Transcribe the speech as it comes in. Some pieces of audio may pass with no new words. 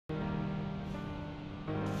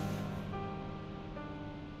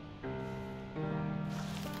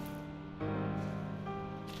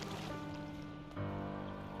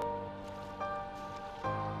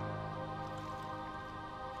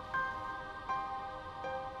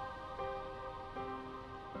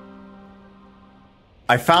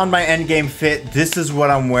I found my endgame fit. This is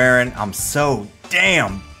what I'm wearing. I'm so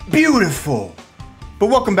damn beautiful. But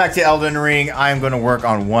welcome back to Elden Ring. I am going to work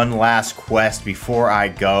on one last quest before I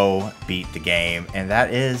go beat the game. And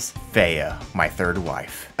that is FIA, my third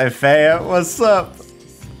wife. Hey FIA, what's up?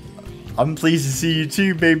 I'm pleased to see you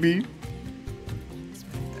too, baby.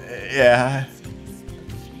 Yeah.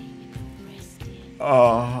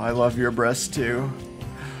 Oh, I love your breasts too.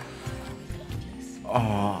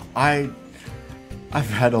 Oh, I've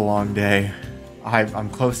had a long day. I'm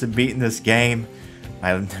close to beating this game.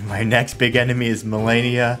 My next big enemy is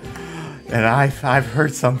Melania, and I've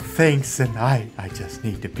heard some things, and I just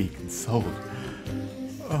need to be consoled.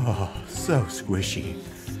 Oh, so squishy.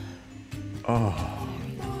 Oh,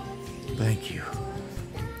 thank you.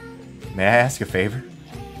 May I ask a favor?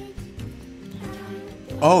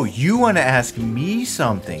 Oh, you want to ask me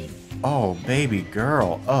something? Oh, baby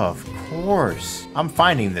girl, of course. I'm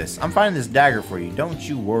finding this dagger for you. Don't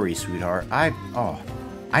you worry, sweetheart. I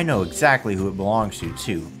know exactly who it belongs to,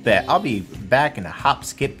 too. Bet. I'll be back in a hop,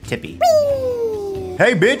 skip, tippy.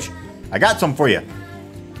 Hey, bitch. I got some for you.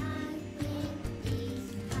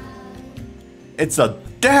 It's a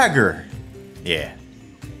dagger. Yeah.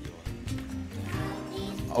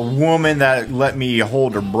 A woman that let me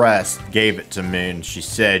hold her breast gave it to me, and she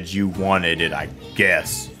said you wanted it, I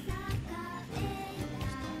guess.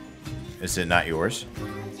 Is it not yours?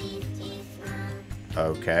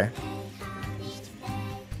 Okay.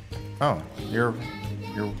 Oh, you're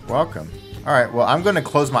welcome. All right, well, I'm gonna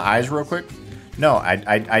close my eyes real quick. No,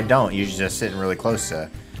 I don't. You're just sitting really close to.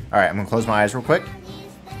 All right, I'm gonna close my eyes real quick.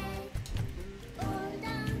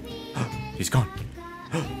 He's gone.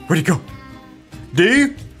 Where'd he go?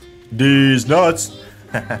 D? D's nuts.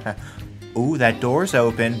 Ooh, that door's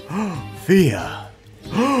open. FIA.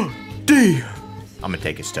 D. I'm gonna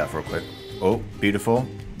take his stuff real quick. Oh, beautiful.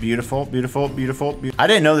 Beautiful, beautiful, beautiful, beautiful. I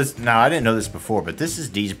didn't know this. No, I didn't know this before, but this is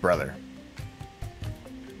D's brother.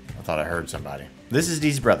 I thought I heard somebody. This is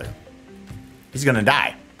D's brother. He's gonna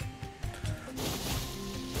die.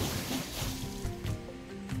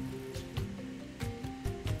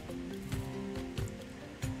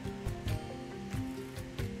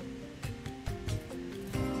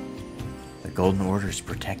 The Golden Order is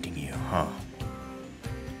protecting you, huh?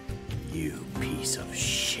 You piece of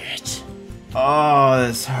shit. Oh,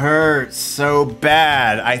 this hurts so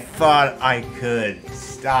bad. I thought I could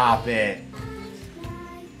stop it.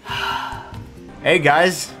 Hey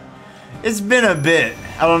guys, it's been a bit.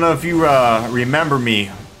 I don't know if you remember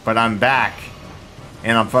me, but I'm back.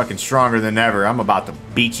 And I'm fucking stronger than ever. I'm about to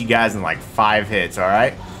beat you guys in like 5 hits,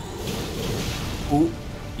 alright? Ooh,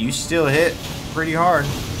 you still hit pretty hard.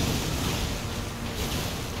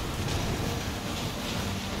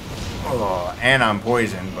 Oh, and I'm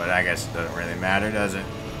poisoned, but I guess it doesn't really matter, does it?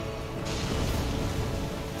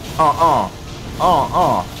 Ugh.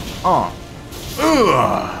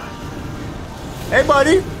 Hey,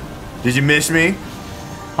 buddy. Did you miss me?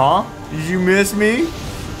 Huh? Did you miss me?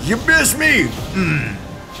 You missed me!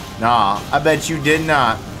 Nah, I bet you did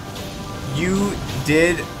not. You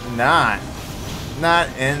did not. Not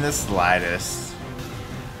in the slightest.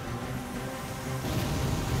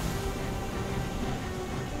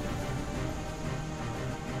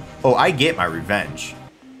 Oh, I get my revenge.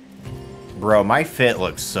 Bro, my fit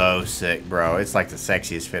looks so sick, bro. It's like the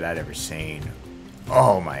sexiest fit I'd ever seen.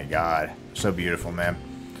 Oh my god. So beautiful, man.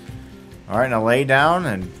 Alright, now lay down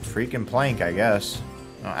and freaking plank, I guess.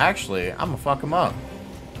 No, actually, I'm gonna fuck him up.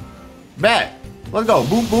 Bet! Let's go.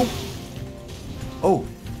 Boom, boom. Oh.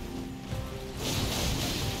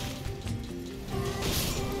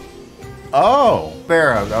 Oh.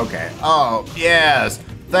 Pharaoh. Okay. Oh, yes.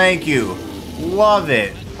 Thank you. Love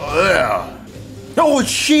it. Ugh. Oh,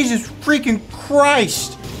 Jesus freaking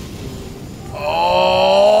Christ.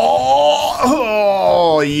 Oh,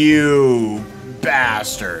 you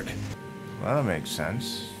bastard. Well, that makes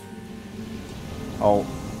sense. Oh.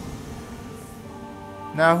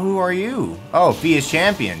 Now, who are you? Oh, FIA's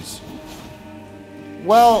champions.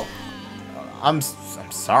 Well, I'm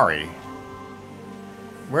sorry.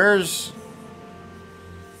 Is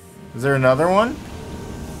there another one?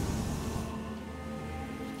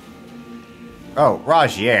 Oh,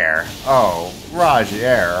 Rogier. Oh,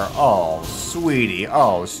 Rogier. Oh, sweetie.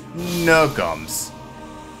 Oh, snookums.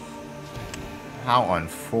 How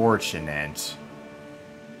unfortunate.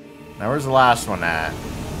 Now, where's the last one at?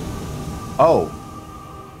 Oh.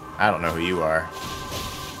 I don't know who you are.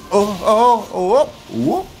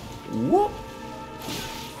 Whoop.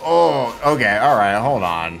 Oh, okay. All right, hold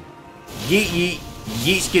on. Yeet, yeet.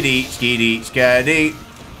 Yeet, skiddy, skiddy, skiddy.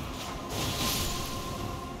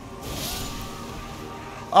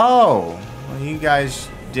 Oh, Well, you guys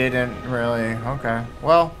didn't really. Okay.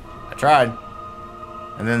 Well, I tried.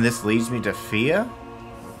 And then this leads me to FIA?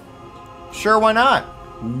 Sure, why not?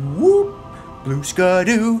 Whoop! Blue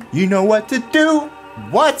Skidoo, you know what to do!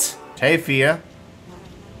 What? Hey, FIA.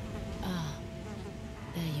 Ah,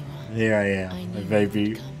 there you are. Here I am, I knew baby. you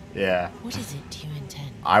would come. Yeah. What is it you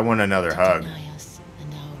intend? I want another To hug. deny us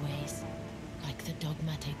and our ways, like the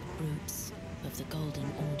dogmatic brutes of the Golden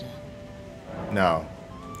Order. No.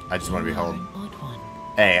 I just want to be You are held. an odd one.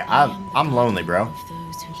 Hey, I am the I'm lonely, guardian bro. Of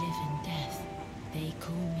those who live in death, they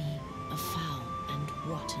call me a foul and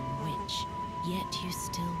rotten witch. Yet you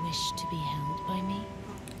still wish to be held by me?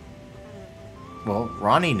 Well,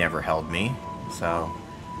 Ronnie never held me, so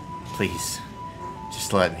please,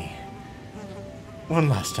 just let me. One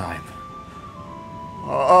last time.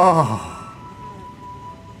 Oh.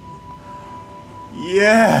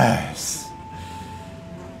 Yes.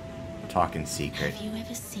 Talking secret. Have you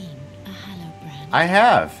ever seen a Hallowbrand? I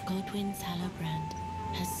have. Godwin's Hallowbrand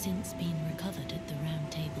has since been recovered at the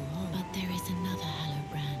Round Table Hall, but there is another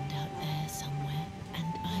Hallowbrand out there somewhere, and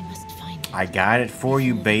I must find it. I got it for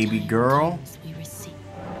you, before the baby time girl. comes we receive.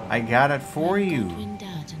 I got it for When you. Godwin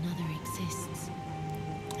died, another exists,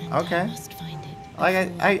 and Okay. I must find it. Like,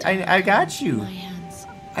 before the time I got comes. you. My hands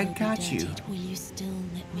I will be got you. dirtied. Will you still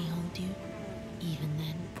let me hold you, even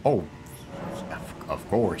then? Oh, of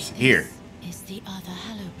course. Here. This is the other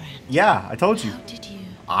Hallowbrand. Yeah, I told you. How did you?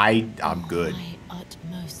 I'm good. My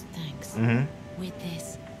utmost thanks. Mm-hmm. With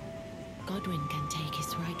this, Godwin can take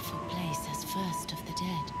his rightful place as first of the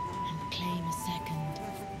dead and claim a second,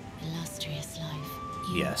 illustrious life.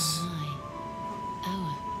 You Yes. are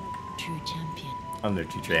our true champion. I'm their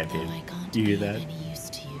true champion. Though I can't You hear be of that? any use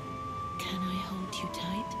to you, can I hold you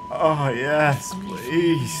tight? Oh, yes, Only for a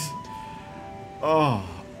please. moment. Oh.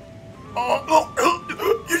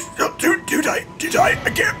 Oh, you're still too tight, I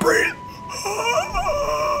can't breathe.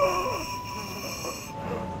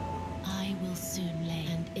 I will soon lay,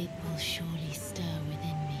 and it will surely stir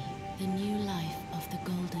within me the new life of the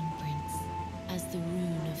Golden Prince, as the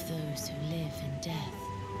rune of those who live in death.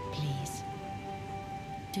 Please,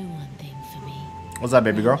 do one thing for me. What's that,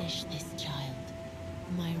 baby girl? Brandish this child,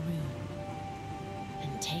 my rune,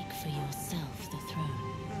 and take for yourself the throne.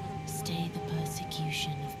 Stay the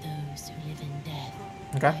persecution of those who live in death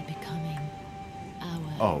Okay. by becoming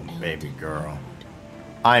our Oh, baby Elden girl. Lord.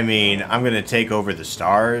 I mean, I'm gonna take over the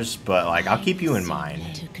stars, but like, I'll keep you in To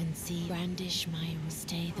mind. conceive, brandish my rune,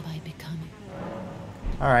 stay by becoming.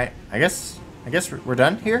 All right. I guess we're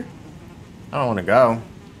done here. I don't want to go,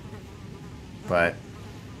 but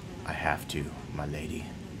I have to, my lady.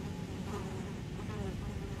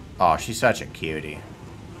 Oh, she's such a cutie.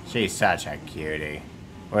 She's such a cutie.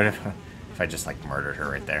 What if I just like murdered her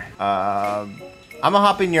right there? I'm gonna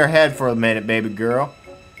hop in your head for a minute, baby girl.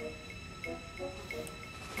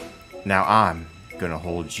 Now I'm gonna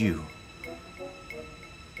hold you.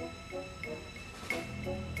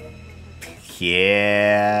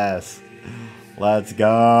 Yes. Let's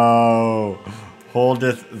go.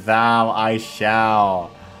 Holdeth thou, I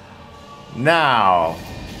shall. Now,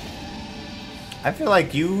 I feel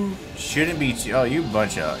like you shouldn't be too, oh, you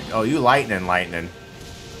bunch of, oh, you lightning.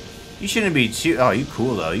 You shouldn't be too, oh, you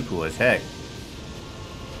cool though. You cool as heck.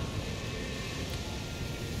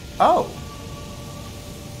 Oh.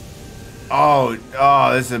 Oh,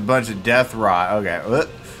 this is a bunch of death rot. Okay.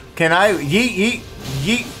 Can I, yeet.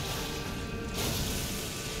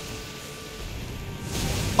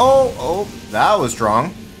 Oh, that was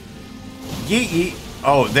strong. Yeet.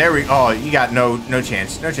 Oh, there we, oh, you got no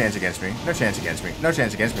chance. No chance against me. No chance against me,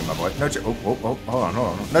 my boy. Hold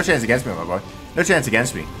on. No chance against me, my boy. No chance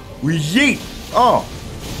against me. We yeet. Oh.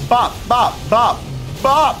 Bop.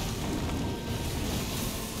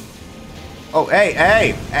 Oh,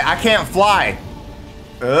 hey, I can't fly.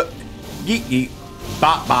 Yeet.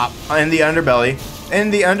 Bop. In the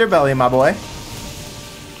underbelly, my boy.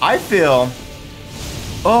 I feel,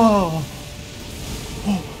 oh,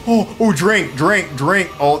 drink.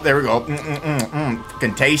 Oh, there we go.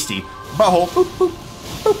 Fucking tasty. Butthole.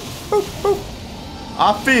 Boop.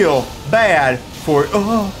 I feel bad for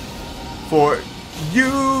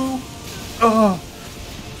you.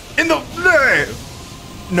 In the,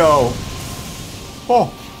 no.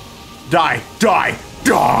 Oh, die.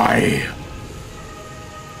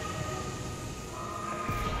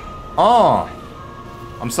 Oh,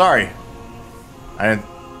 I'm sorry. I'm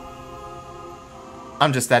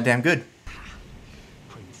just that damn good.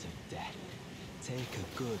 Prince of Death, take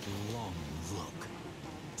a good long look.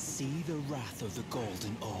 See the wrath of the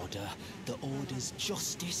Golden Order, the Order's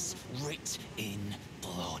justice writ in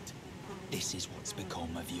blood. This is what's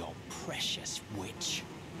become of your precious witch.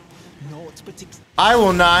 Naught but I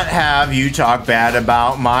will not have you talk bad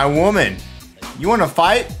about my woman. You want to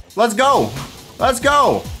fight? Let's go. Let's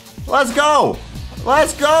go. Let's go.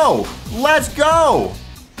 Let's go. Let's go.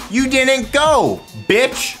 You didn't go,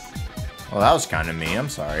 bitch. Well, that was kind of mean. I'm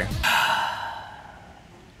sorry.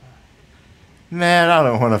 Man, I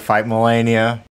don't want to fight Melania.